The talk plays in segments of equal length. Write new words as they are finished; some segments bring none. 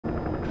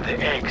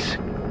the eggs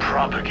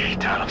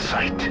propagate out of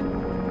sight.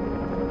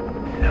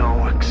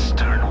 No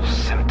external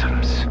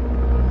symptoms.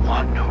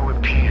 One who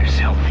appears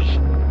healthy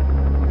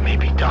may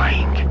be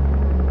dying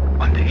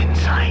on the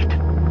inside.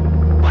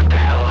 What the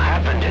hell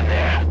happened in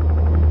there?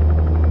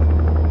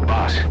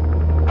 Boss,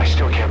 I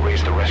still can't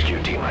raise the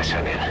rescue team I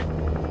sent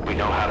in. We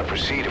know how to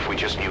proceed if we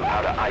just knew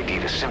how to ID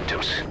the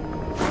symptoms.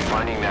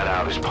 Finding that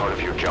out is part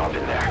of your job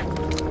in there.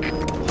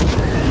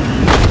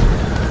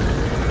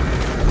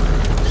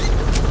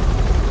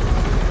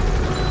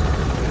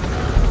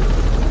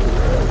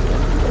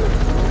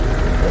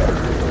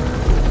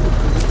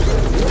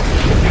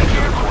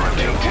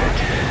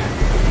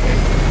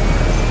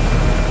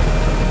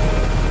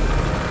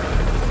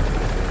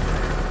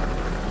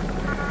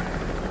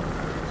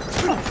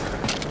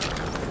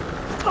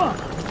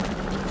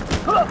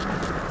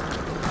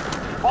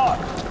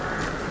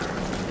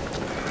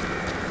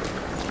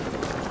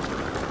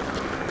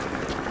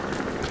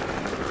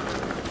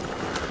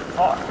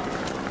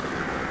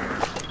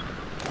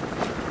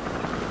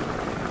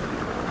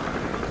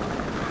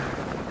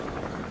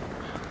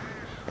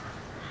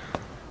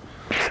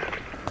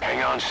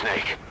 Hang on,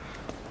 Snake.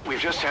 We've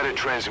just had a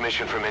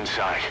transmission from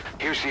inside.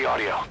 Here's the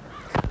audio.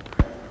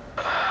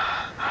 It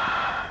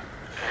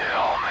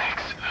all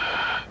makes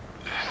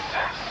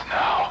sense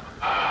now.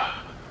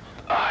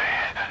 I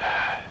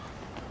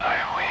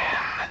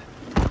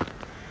win.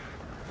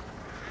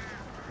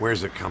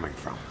 Where's it coming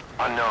from?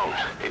 Unknown.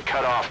 It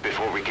cut off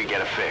before we could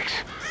get a fix.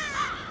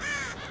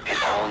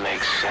 It all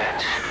makes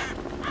sense.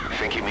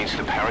 Think he means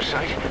the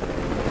parasite?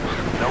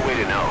 No way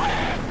to know.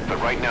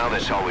 But right now,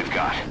 that's all we've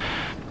got.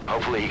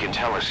 Hopefully he can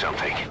tell us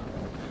something.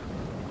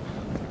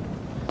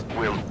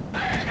 We'll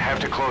have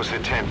to close the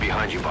tent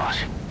behind you, boss.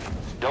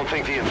 Don't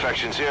think the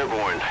infection's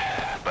airborne,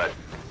 but...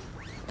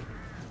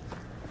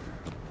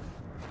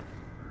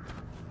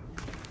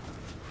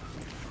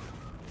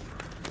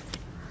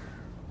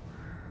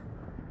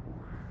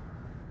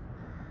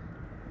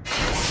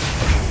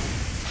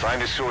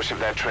 Find the source of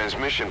that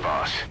transmission,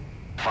 boss.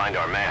 Find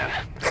our man.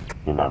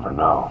 You never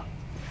know.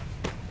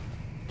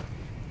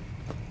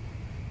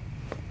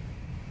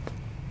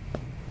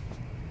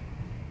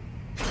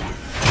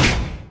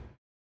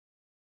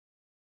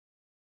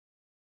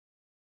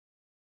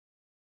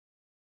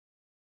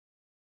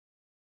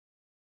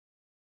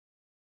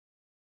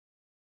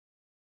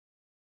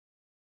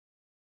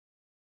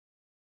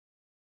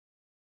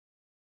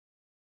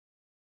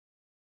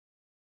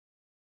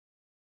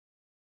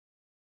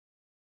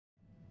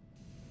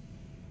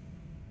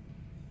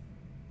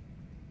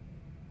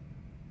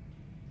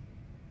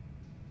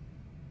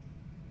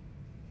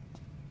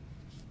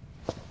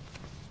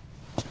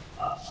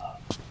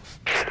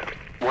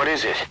 What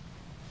is it?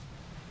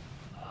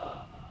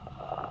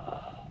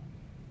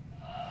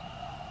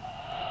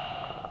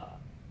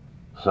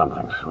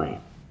 Something sweet.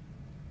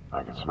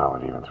 I can smell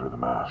it even through the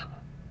mask.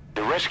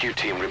 The rescue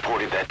team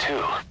reported that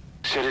too.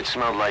 Said it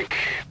smelled like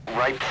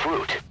ripe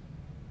fruit.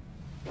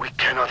 We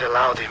cannot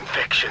allow the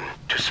infection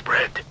to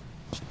spread.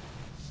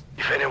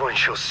 If anyone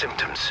shows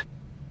symptoms,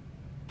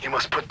 you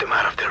must put them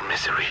out of their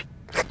misery.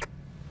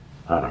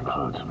 That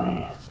includes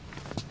me.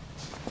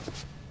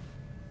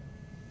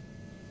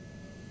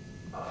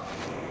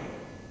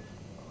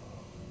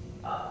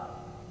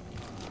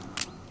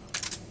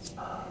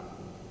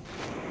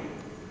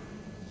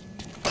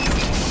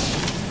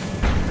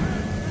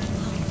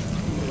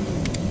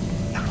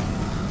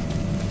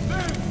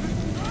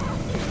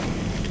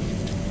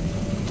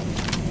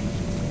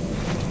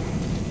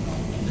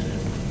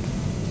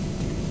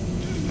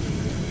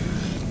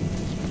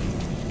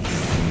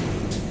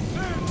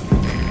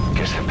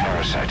 Guess the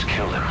parasites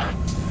killed him.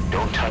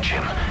 Don't touch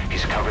him.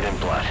 He's covered in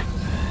blood.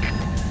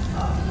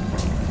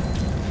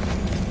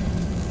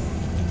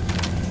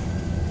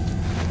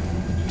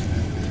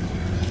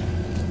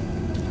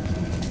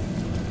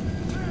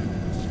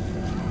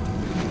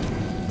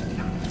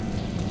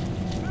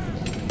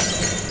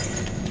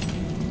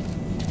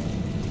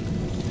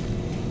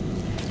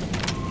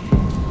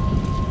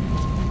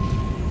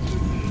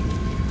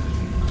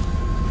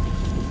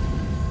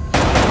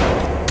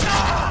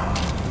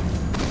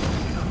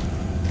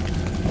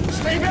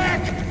 Stay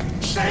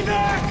back! Stay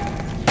back!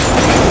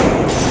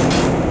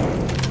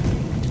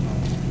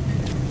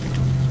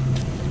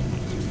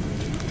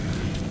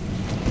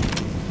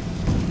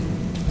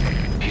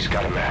 He's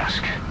got a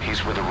mask.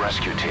 He's with a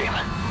rescue team.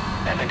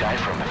 And they died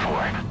from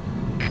before.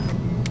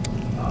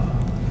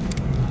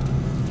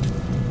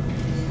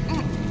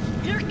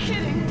 You're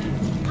kidding,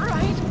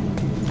 right?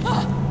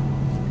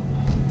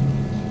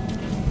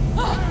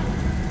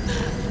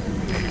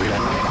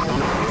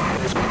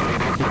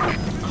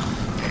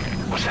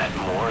 Was that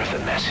more of the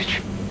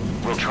message?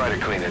 We'll try to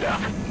clean it up.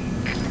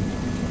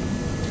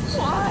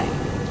 Why?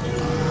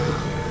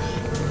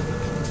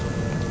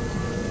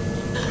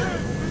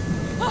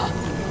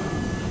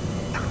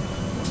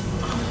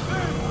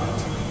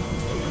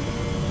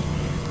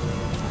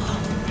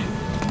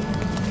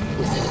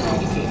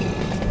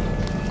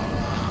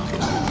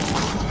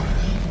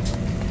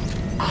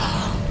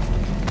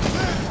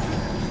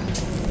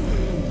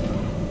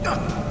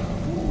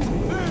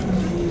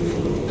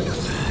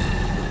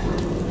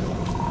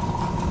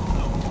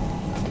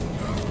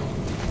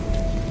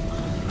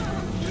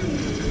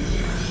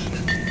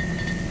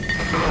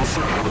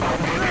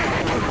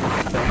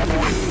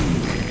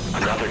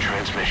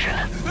 transmission.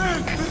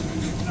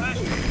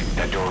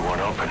 That door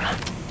won't open.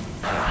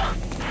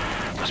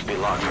 Must be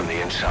locked from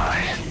the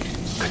inside.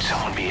 Could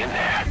someone be in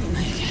there?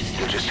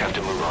 You'll just have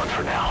to move on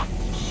for now.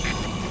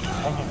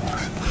 Hang in there.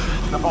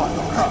 The boss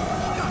will come.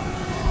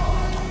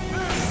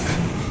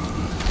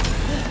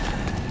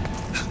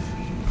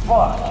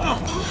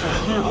 Boss,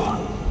 it's you.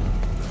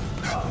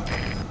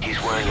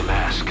 He's wearing a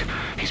mask.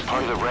 He's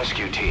part of the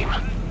rescue team.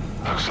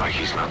 Looks like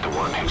he's not the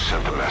one who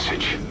sent the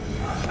message.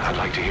 I'd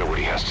like to hear what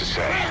he has to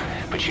say,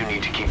 but you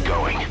need to keep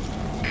going.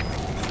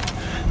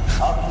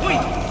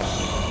 Wait!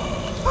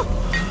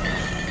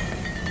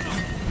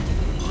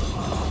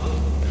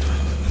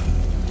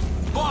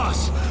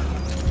 Boss!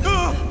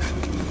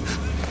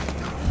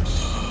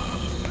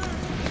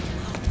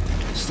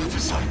 Step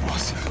aside,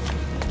 boss.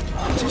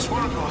 I just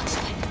want to go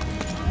outside.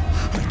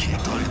 I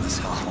can't die in this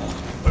hellhole.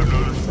 I'm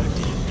not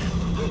affected.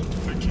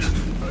 I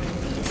can't.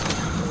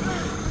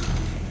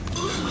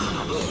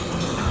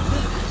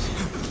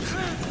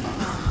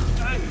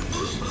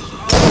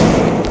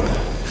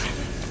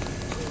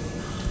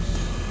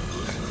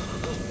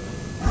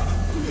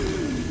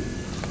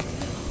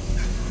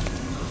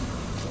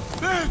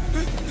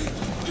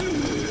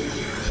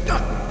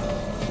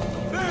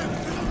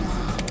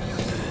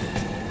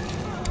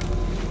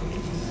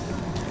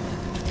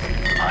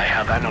 I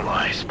have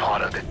analyzed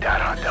part of the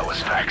data that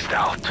was faxed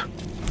out.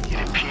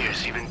 It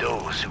appears even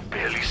those who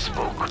barely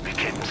spoke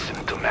became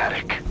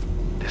symptomatic.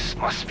 This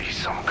must be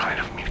some kind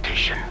of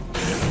mutation.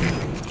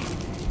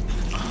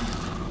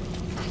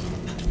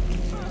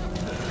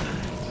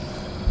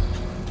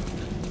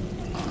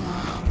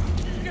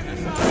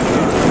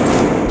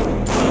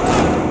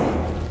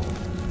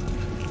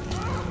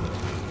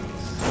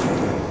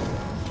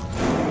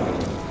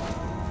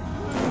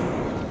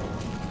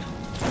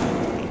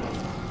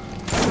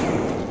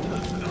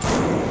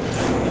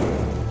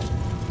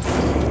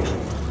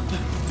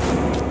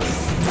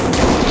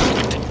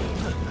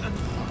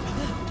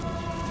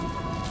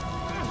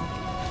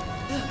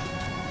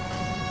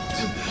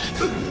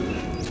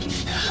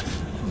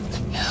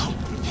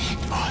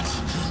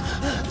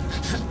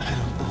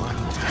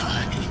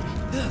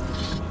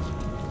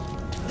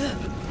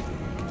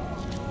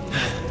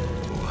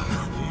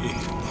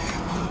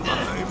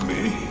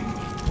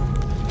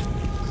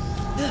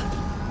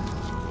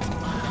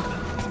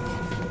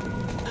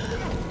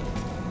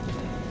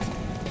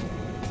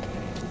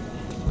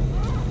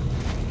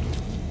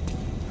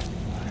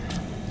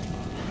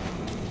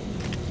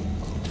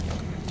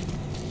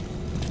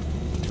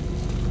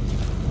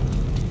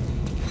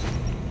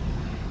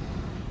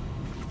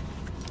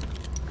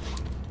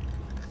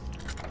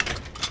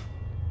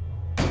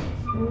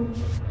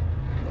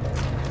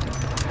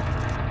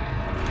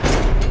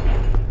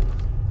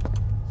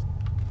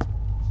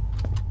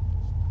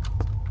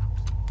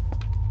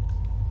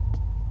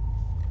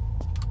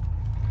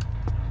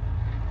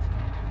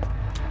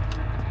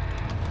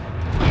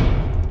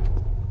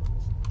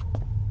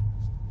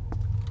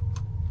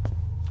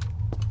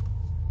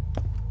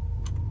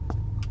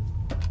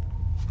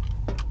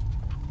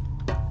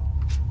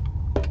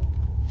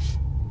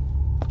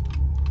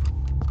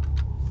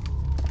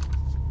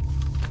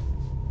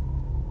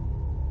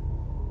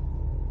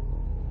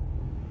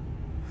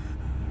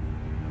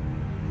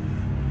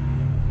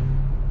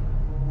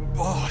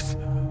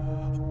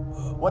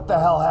 What the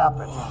hell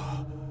happened?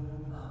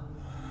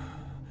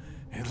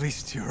 At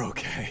least you're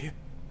okay.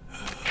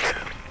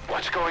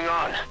 What's going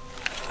on?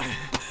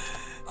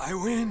 I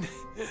win.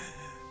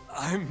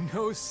 I'm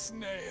no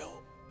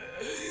snail.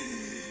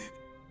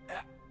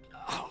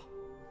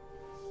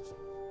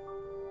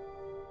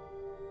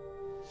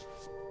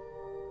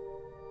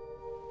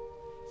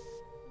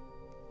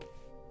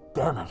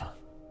 Damn it.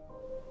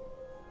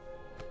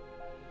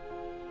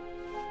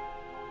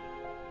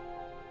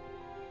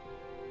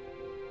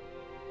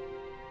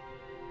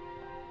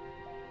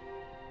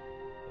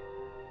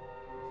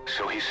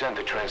 So he sent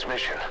the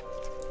transmission.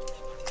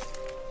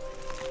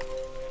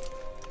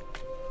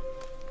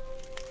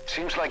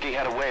 Seems like he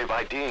had a way of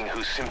IDing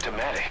who's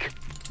symptomatic.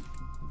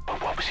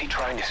 But what was he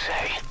trying to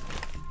say?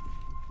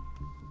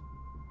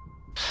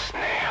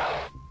 Snail.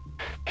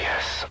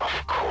 Yes,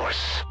 of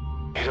course.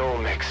 It all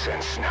makes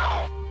sense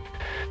now.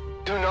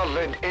 Do not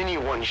let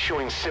anyone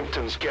showing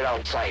symptoms get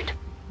outside.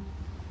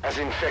 As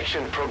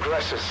infection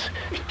progresses,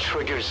 it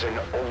triggers an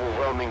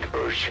overwhelming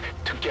urge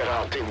to get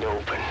out in the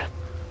open.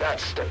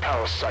 That's the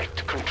parasite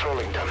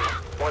controlling them.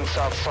 Once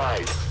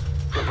outside,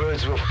 the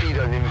birds will feed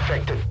on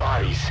infected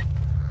bodies,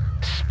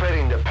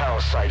 spreading the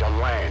parasite on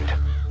land.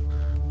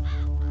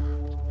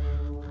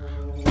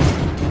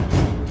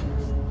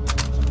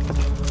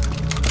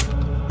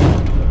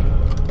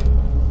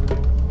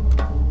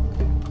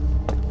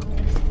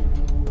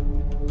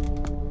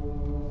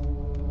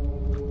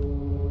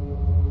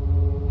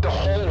 The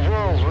whole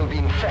world will be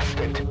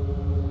infested.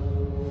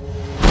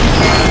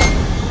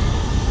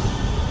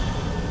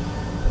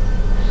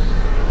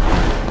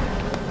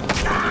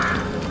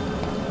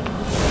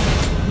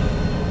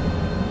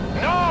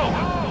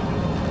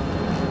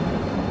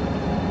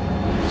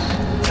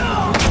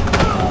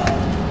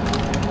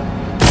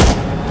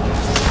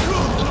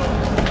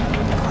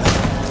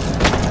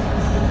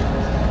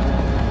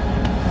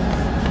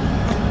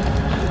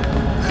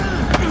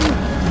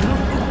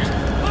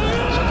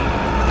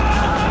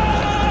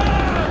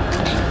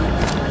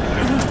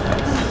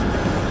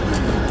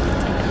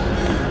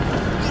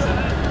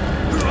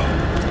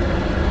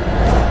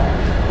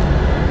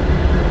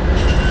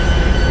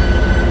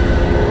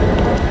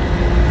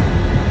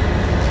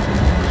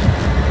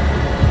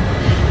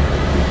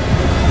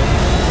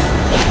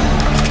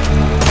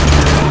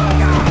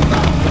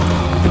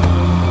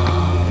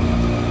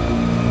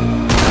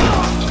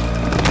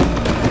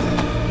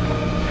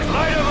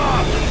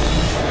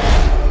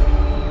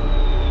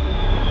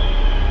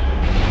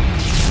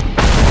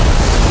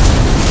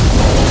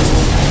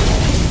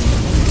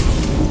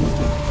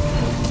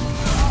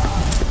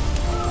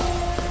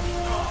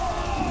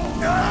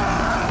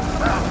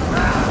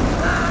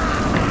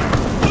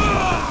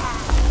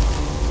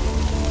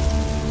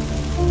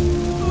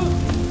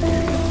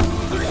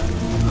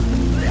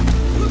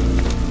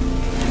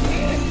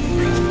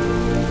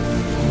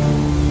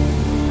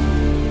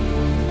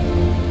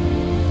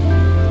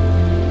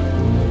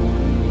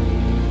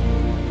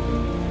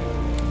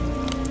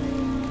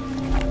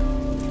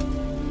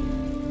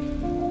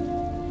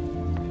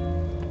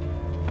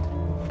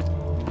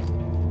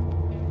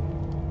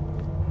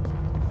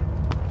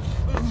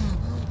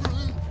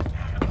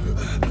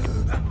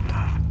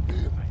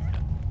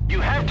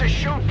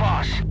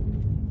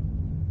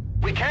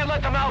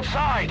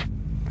 outside!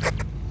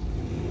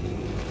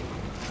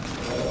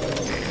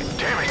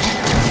 Damn it!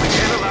 We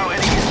can't allow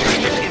any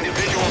contagious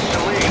individuals to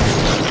leave.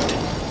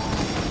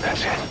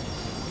 That's it.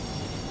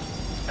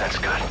 That's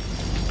good.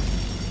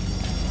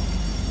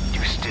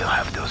 You still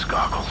have those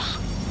goggles.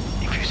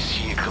 If you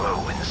see a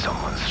glow in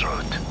someone's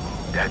throat,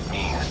 that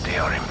means they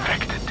are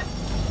infected.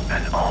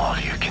 And all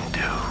you can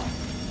do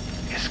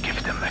is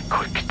give them a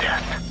quick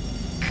death.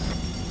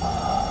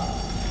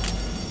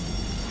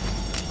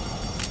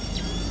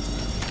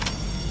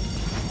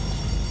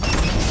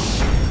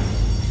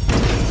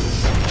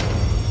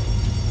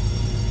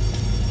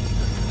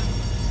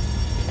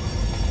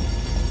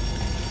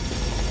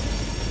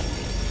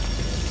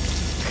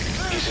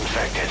 He's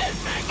infected.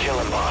 Kill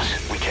him, boss.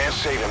 We can't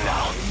save him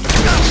now.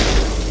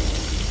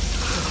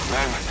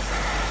 Man.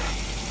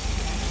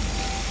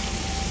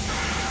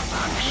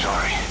 I'm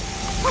sorry.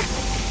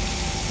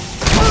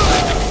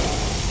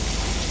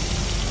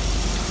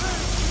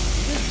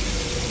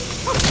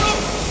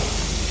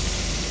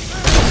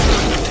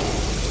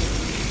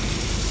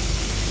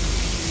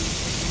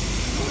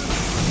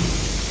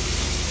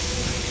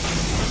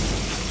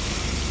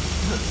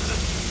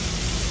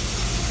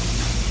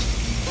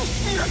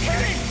 You're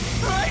kidding,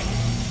 right?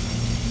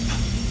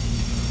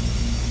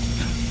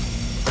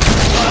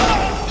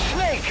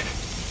 Snake!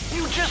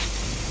 You just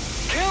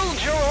killed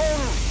your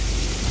own...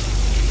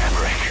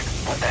 Emmerich,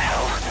 what the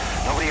hell?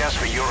 Nobody asked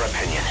for your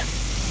opinion.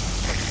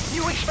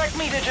 You expect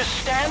me to just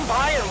stand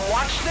by and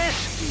watch this?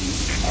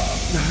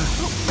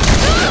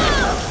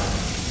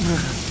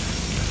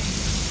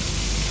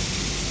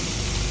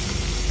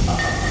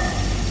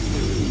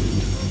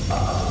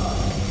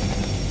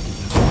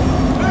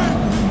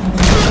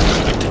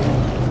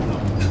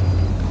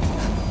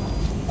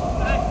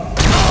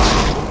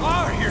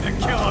 Are here to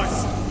kill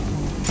us!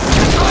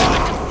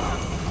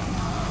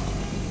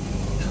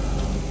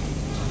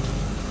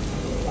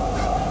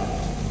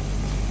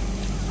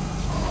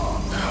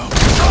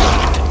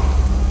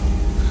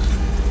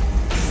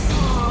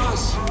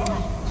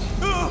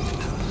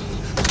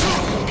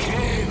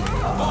 Okay,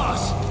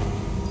 boss.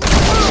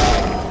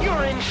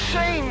 You're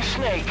insane,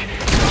 Snake!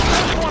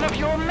 That's one of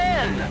your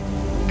men!